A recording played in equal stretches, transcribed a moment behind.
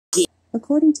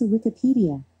According to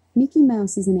Wikipedia, Mickey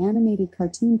Mouse is an animated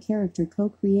cartoon character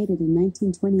co-created in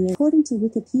 1928. According to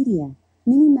Wikipedia,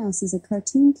 Minnie Mouse is a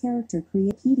cartoon character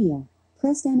created.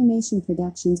 Crest Animation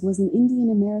Productions was an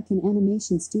Indian-American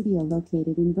animation studio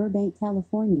located in Burbank,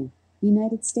 California,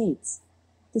 United States.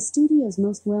 The studio's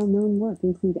most well-known work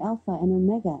include Alpha and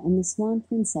Omega and The Swan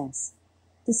Princess.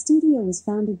 The studio was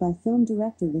founded by film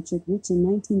director Richard Rich in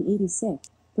 1986.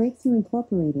 Breakthrough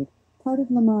Incorporated, part of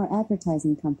Lamar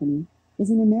Advertising Company, is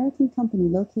an American company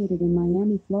located in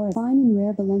Miami, Florida. Fine and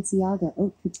rare Balenciaga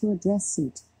haute couture dress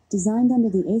suit, designed under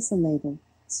the Asa label,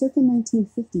 circa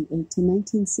 1958 to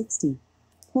 1960.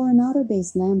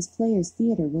 Coronado-based Lambs Players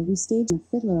Theater will restage a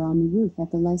Fiddler on the Roof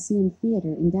at the Lyceum Theater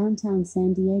in downtown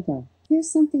San Diego.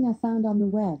 Here's something I found on the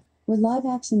web, where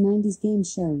live-action 90s game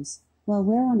shows, while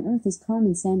Where on Earth is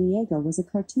Carmen Sandiego was a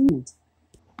cartoon.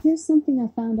 Here's something I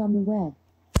found on the web.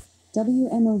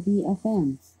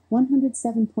 WMOV-FM,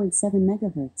 107.7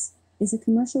 MHz, is a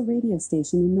commercial radio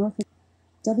station in Norfolk.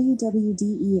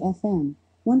 WWDE-FM,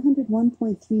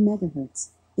 101.3 MHz,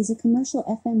 is a commercial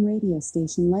FM radio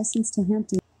station licensed to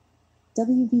Hampton.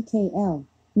 WVKL,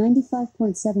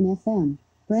 95.7 FM,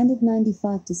 branded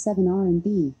 95 to 7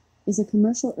 R&B, is a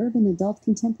commercial urban adult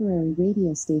contemporary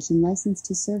radio station licensed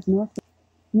to serve Norfolk.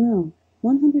 WILM,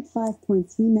 105.3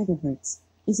 MHz,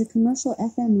 is a commercial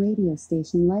FM radio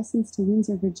station licensed to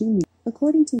Windsor, Virginia.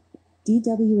 According to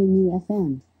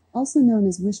DWNU-FM, also known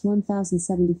as Wish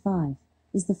 1075,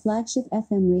 is the flagship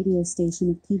FM radio station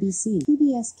of PBC.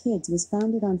 PBS Kids was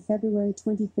founded on February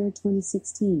 23,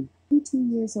 2016, 22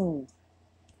 years old.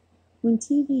 When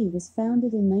TV was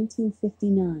founded in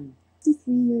 1959,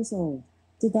 63 years old.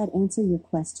 Did that answer your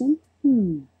question?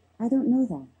 I don't know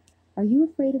that. Are you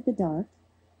afraid of the dark?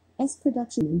 S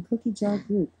Production and Cookie Jar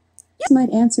Group. This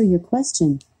might answer your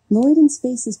question. Lloyd and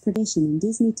Space's production in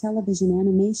Disney Television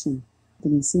Animation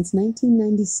company since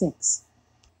 1996.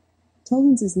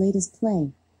 Tollins' latest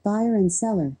play, Buyer and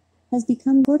Seller, has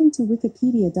become, according to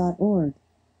Wikipedia.org.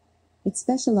 It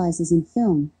specializes in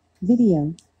film,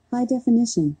 video, high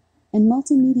definition, and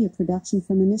multimedia production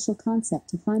from initial concept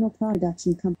to final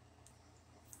production company.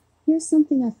 Here's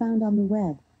something I found on the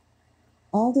web.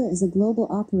 Alda is a global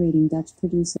operating Dutch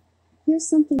producer. Here's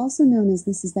something also known as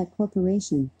This Is That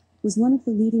Corporation, was one of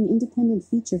the leading independent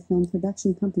feature film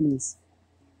production companies.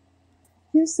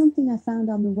 Here's something I found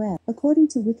on the web. According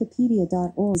to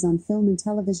Wikipedia.org, is on film and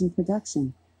television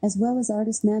production, as well as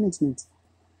artist management.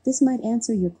 This might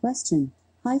answer your question.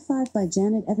 High Five by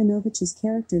Janet Evanovich's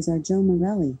characters are Joe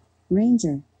Morelli,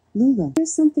 Ranger, Lula.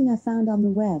 Here's something I found on the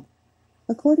web.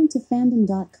 According to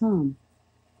Fandom.com,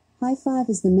 High Five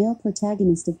is the male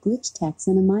protagonist of Glitch Techs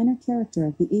and a minor character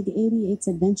of the IG-88's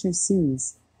Adventures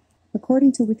series.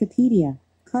 According to Wikipedia,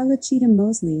 Carla Cheatham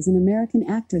Mosley is an American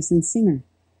actress and singer.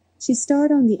 She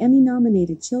starred on the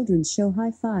Emmy-nominated children's show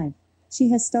High Five. She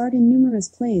has starred in numerous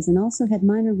plays and also had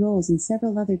minor roles in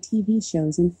several other TV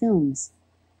shows and films.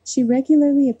 She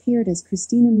regularly appeared as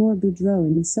Christina Moore Boudreau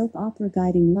in the soap opera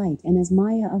Guiding Light and as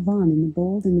Maya Avon in The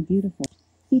Bold and the Beautiful.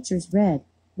 Features red,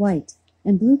 white,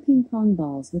 and blue ping-pong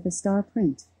balls with a star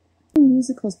print.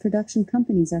 Musicals production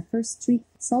companies are First Street,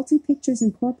 Salty Pictures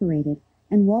Incorporated,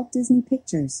 and Walt Disney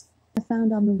Pictures.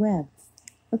 Found on the web.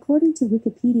 According to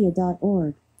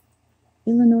Wikipedia.org,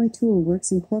 Illinois Tool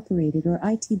Works Incorporated, or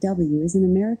ITW, is an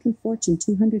American Fortune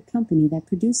 200 company that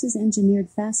produces engineered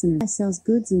fasteners and sells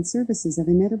goods and services of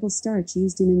inedible starch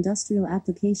used in industrial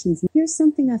applications. Here's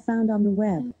something I found on the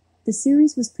web. The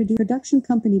series was production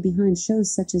company behind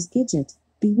shows such as Gidget,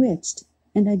 Bewitched,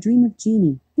 and I Dream of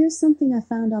Jeannie. Here's something I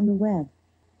found on the web.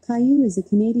 Caillou is a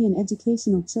Canadian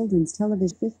educational children's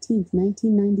television 15th,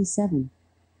 1997.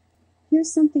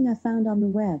 Here's something I found on the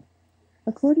web.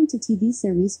 According to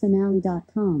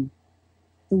TVSeriesFinale.com,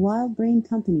 the Wild Brain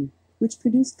Company, which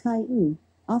produced Caillou,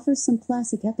 offers some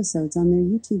classic episodes on their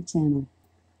YouTube channel.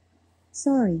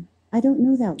 Sorry, I don't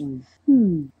know that one.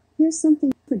 Here's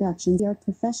something. Productions. They are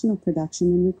professional production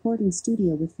and recording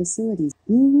studio with facilities.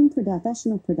 Blue Room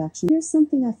Professional Production. Here's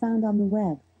something I found on the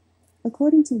web.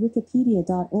 According to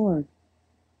Wikipedia.org,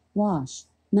 WASH,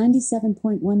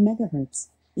 97.1 MHz,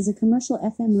 is a commercial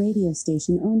FM radio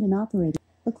station owned and operated.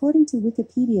 According to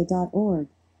Wikipedia.org,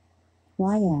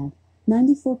 WIAD,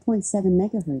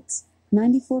 94.7 MHz,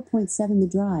 94.7 The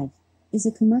Drive, is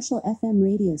a commercial FM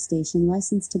radio station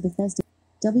licensed to Bethesda.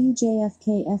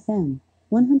 WJFK-FM,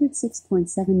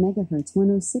 106.7 MHz,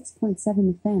 106.7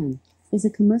 The Fan, is a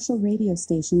commercial radio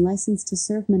station licensed to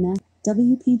serve Manassas.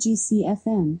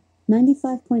 WPGC-FM,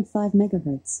 95.5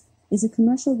 MHz, is a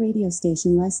commercial radio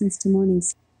station licensed to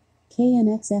Mornings.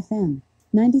 KNX-FM,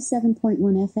 97.1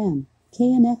 FM,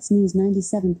 KNX News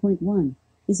 97.1,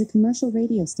 is a commercial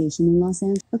radio station in Los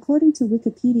Angeles. According to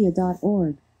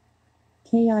Wikipedia.org,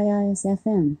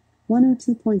 KIIS-FM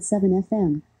 102.7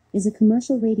 FM is a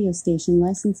commercial radio station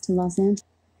licensed to Los Angeles.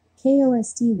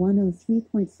 KOST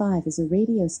 103.5 is a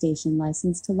radio station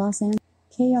licensed to Los Angeles.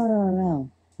 KRRL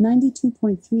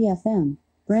 92.3 FM,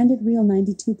 branded Real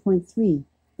 92.3,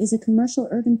 is a commercial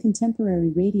urban contemporary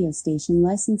radio station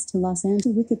licensed to Los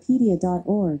Angeles.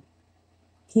 Wikipedia.org.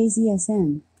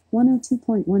 KZSN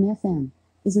 102.1 FM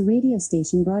is a radio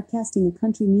station broadcasting a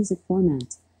country music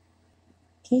format.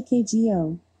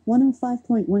 KKGO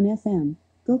 105.1 FM,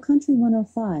 Go Country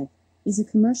 105, is a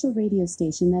commercial radio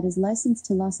station that is licensed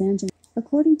to Los Angeles.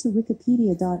 According to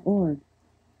Wikipedia.org,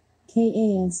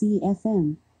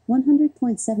 KASE-FM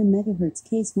 100.7 MHz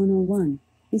Case 101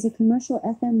 is a commercial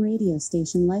FM radio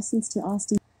station licensed to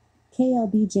Austin.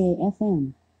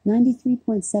 KLBJ-FM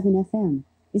 93.7 FM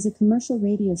is a commercial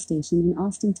radio station in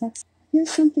Austin, Texas. Here's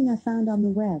something I found on the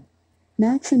web.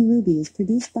 Max and Ruby is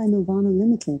produced by Nirvana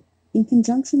Limited, in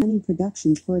conjunction with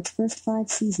Productions for its first 5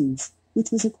 seasons, which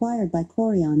was acquired by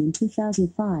Chorion in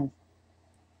 2005.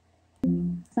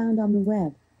 Found on the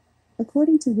web.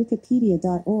 According to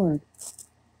Wikipedia.org,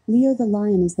 Leo the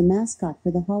Lion is the mascot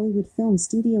for the Hollywood film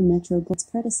studio Metro-Goldwyn's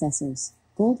predecessors,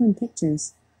 Goldwyn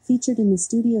Pictures, featured in the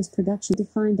studio's production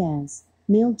defined as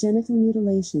male genital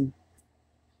mutilation.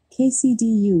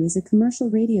 KCDU is a commercial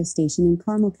radio station in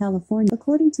Carmel, California.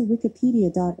 According to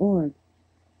Wikipedia.org,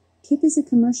 KIP is a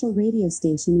commercial radio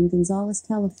station in Gonzales,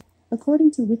 California.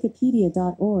 According to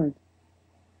Wikipedia.org,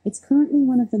 it's currently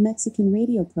one of the Mexican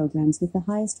radio programs with the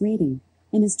highest rating,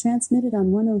 and is transmitted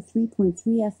on 103.3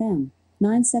 FM,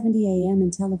 970 AM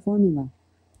in Teleformula.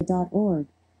 .org.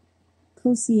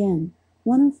 KOCN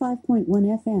 105.1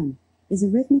 FM is a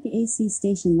rhythmic AC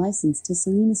station licensed to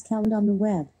Salinas, California. On the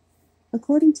web.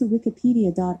 According to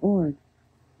Wikipedia.org,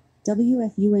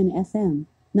 WFUN-FM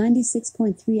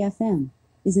 96.3 FM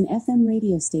is an FM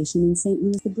radio station in St.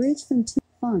 Louis. The bridge from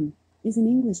Fun is an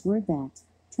English word that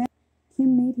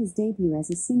Kim made his debut as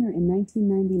a singer in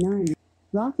 1999.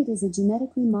 Rocket is a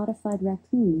genetically modified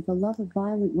raccoon with a love of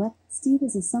violent weapons. Steve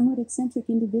is a somewhat eccentric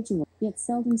individual, yet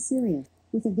seldom serious,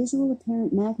 with a visual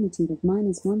apparent magnitude of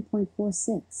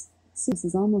 -1.46. Six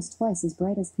is almost twice as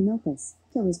bright as Canopus.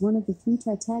 Nico is one of the 3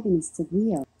 protagonists of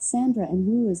Rio. Sandra and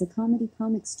Wu is a comedy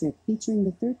comic strip featuring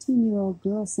the 13-year-old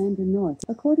girl Sandra North.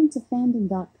 According to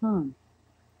Fandom.com,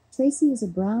 Tracy is a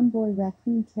brown boy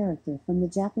raccoon character from the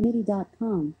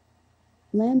Japanese.com.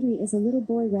 Landry is a little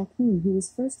boy raccoon who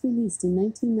was first released in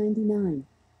 1999.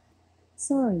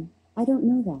 Sorry, I don't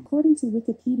know that. According to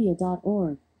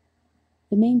Wikipedia.org,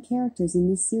 the main characters in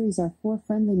this series are 4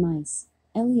 friendly mice,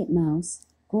 Elliot Mouse,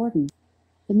 Gordon.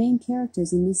 The main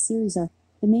characters in this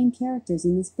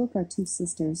book are 2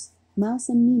 sisters, Mouse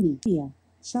and Mimi.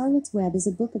 Charlotte's Web is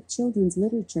a book of children's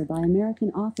literature by American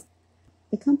authors.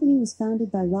 The company was founded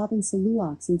by Robin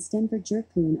Saluox and Stenver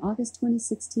Jerku in August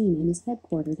 2016 and is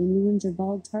headquartered in Lewin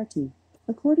Tartu.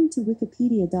 According to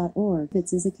Wikipedia.org,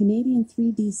 Bits is a Canadian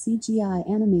 3D CGI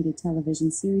animated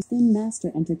television series Spin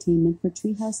Master Entertainment for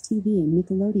Treehouse TV and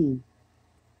Nickelodeon.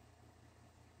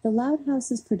 The Loud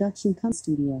House's production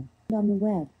studio. On the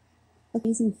web.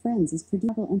 Amazing Friends is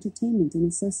produced by Entertainment in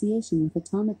association with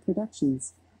Atomic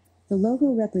Productions. The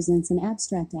logo represents an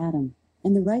abstract atom,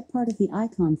 and the right part of the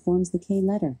icon forms the K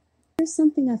letter. Here's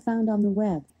something I found on the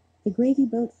web. The Gravy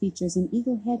Boat features an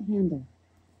eagle head handle.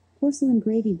 Porcelain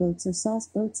gravy boats or sauce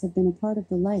boats have been a part of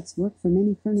the life's work for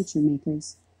many furniture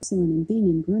makers. Porcelain and Bing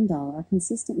and Grundahl are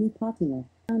consistently popular.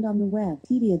 Found on the web.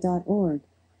 Wikipedia.org.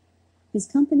 His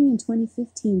company in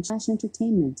 2015, Flash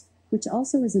Entertainment, which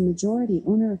also is a majority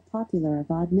owner of popular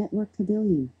Avad network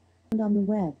Kabillion. Found on the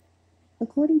web.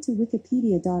 According to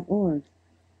Wikipedia.org,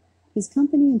 his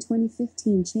company in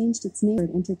 2015 changed its name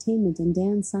to Entertainment, and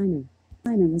Dan Siner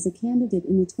was a candidate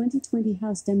in the 2020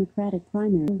 House Democratic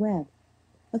primary. Web.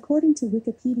 According to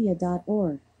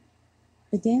Wikipedia.org,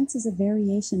 the dance is a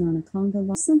variation on a conga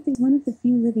line. Something one of the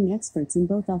few living experts in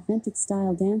both authentic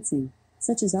style dancing,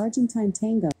 such as Argentine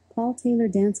tango. Paul Taylor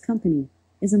Dance Company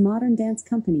is a modern dance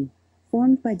company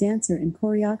formed by dancer and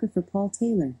choreographer Paul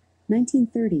Taylor.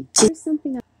 1930. Here's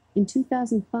something in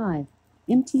 2005.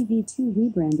 MTV2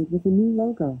 rebranded with a new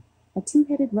logo, a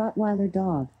 2-headed Rottweiler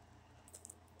dog.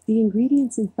 The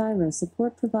ingredients in Thyro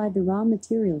Support provide the raw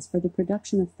materials for the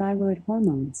production of thyroid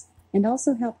hormones, and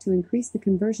also help to increase the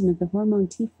conversion of the hormone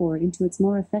T4 into its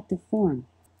more effective form.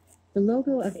 The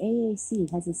logo of AAC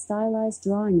has a stylized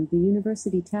drawing of the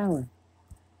University Tower.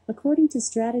 According to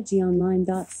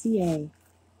strategyonline.ca,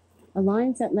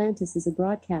 Alliance Atlantis is a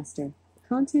broadcaster,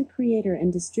 content creator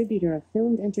and distributor of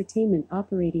filmed entertainment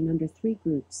operating under 3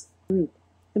 groups.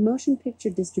 The Motion Picture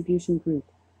Distribution Group,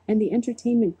 and the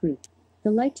entertainment group.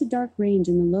 The light-to-dark range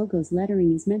in the logo's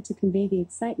lettering is meant to convey the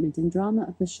excitement and drama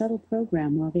of the shuttle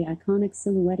program, while the iconic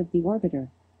silhouette of the orbiter,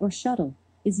 or shuttle,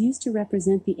 is used to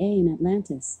represent the A in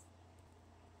Atlantis.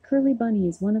 Curly Bunny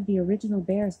is one of the original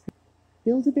Bears.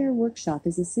 Build-A-Bear Workshop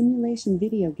is a simulation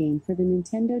video game for the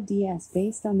Nintendo DS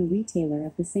based on the retailer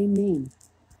of the same name.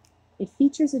 It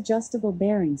features adjustable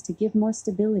bearings to give more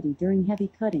stability during heavy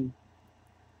cutting.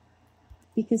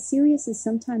 Because Sirius is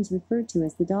sometimes referred to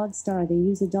as the Dog Star, they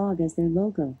use a dog as their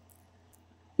logo.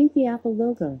 Think the Apple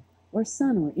logo, or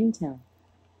Sun or Intel.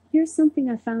 Here's something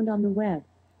I found on the web.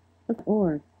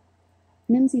 .org.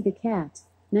 Mimsy the Cat,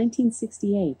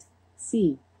 1968,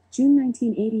 c. June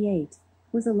 1988,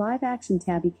 was a live-action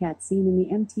tabby cat seen in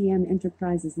the MTM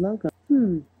Enterprises logo.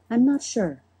 I'm not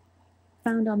sure.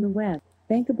 Found on the web.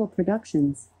 Bankable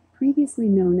Productions, previously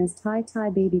known as Tie Tie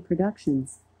Baby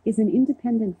Productions, is an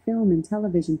independent film and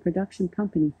television production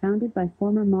company founded by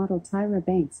former model Tyra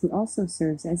Banks, who also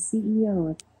serves as CEO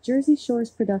of Jersey Shore's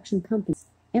production company,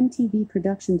 MTV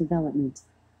Production Development.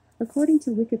 According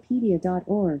to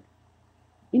Wikipedia.org,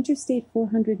 Interstate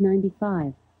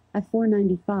 495,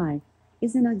 I-495,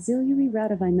 is an auxiliary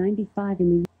route of I-95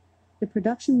 in the. The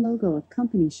production logo of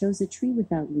company shows a tree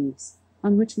without leaves,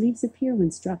 on which leaves appear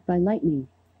when struck by lightning.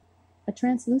 A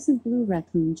translucent blue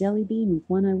raccoon jelly bean with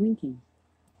one eye winking.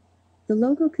 The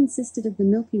logo consisted of the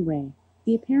Milky Way,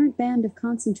 the apparent band of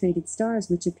concentrated stars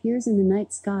which appears in the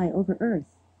night sky over Earth.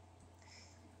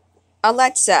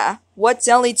 Alexa, what's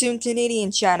Only Toon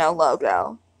Canadian channel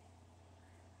logo?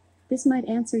 This might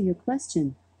answer your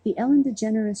question. The Ellen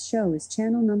DeGeneres Show is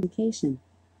channel number.